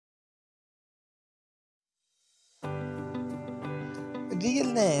Her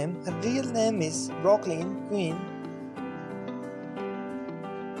real name is Brooklyn Queen.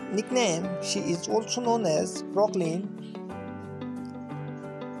 Nickname, she is also known as Brooklyn.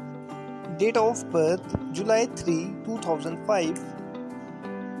 Date of birth, July 3, 2005.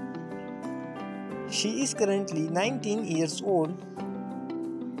 She is currently 19 years old.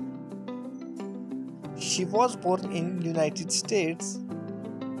 She was born in United States.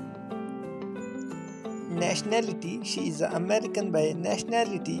 Nationality, she is American by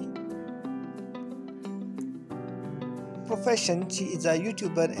nationality. Profession, she is a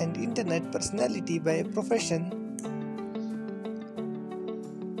YouTuber and internet personality by profession.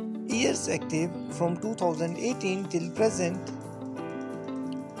 Years active from 2018 till present.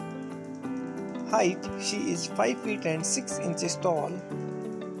 Height, she is 5 feet and 6 inches tall.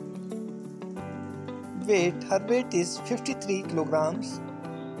 Weight, her weight is 53 kilograms.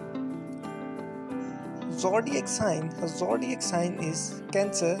 Zodiac sign, her zodiac sign is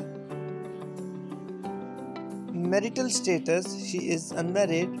Cancer. Marital status, she is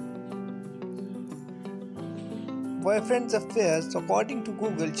unmarried. Boyfriend's affairs, according to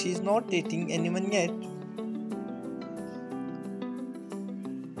Google, she is not dating anyone yet.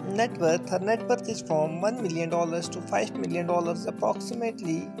 Net worth, her net worth is from $1 million to $5 million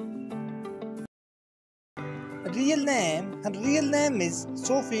approximately. Her real name is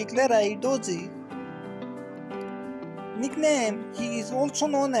Sofie Dossi. Nickname, he is also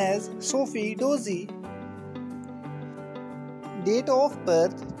known as Sofie Dossi. Date of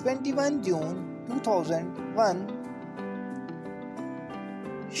birth, 21 June 2001.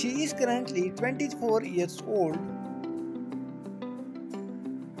 She is currently 24 years old.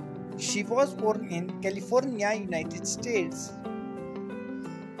 She was born in California, United States.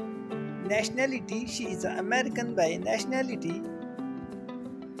 Nationality, she is American by nationality.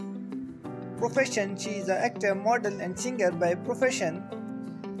 Profession, she is an actor, model and singer by profession.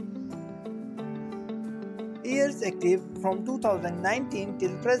 Years active from 2019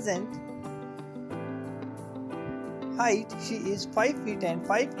 till present. Height, she is 5 feet and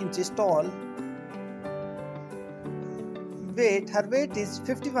 5 inches tall. Weight, her weight is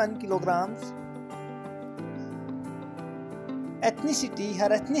 51 kilograms. Ethnicity, her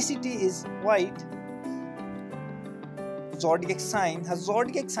ethnicity is white. Zodiac sign, her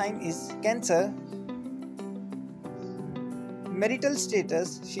zodiac sign is Cancer. Marital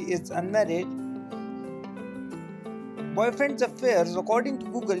status, she is unmarried. Boyfriend's affairs, according to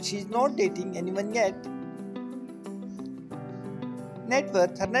Google, she is not dating anyone yet. Net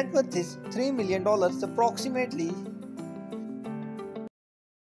worth, her net worth is $3 million approximately.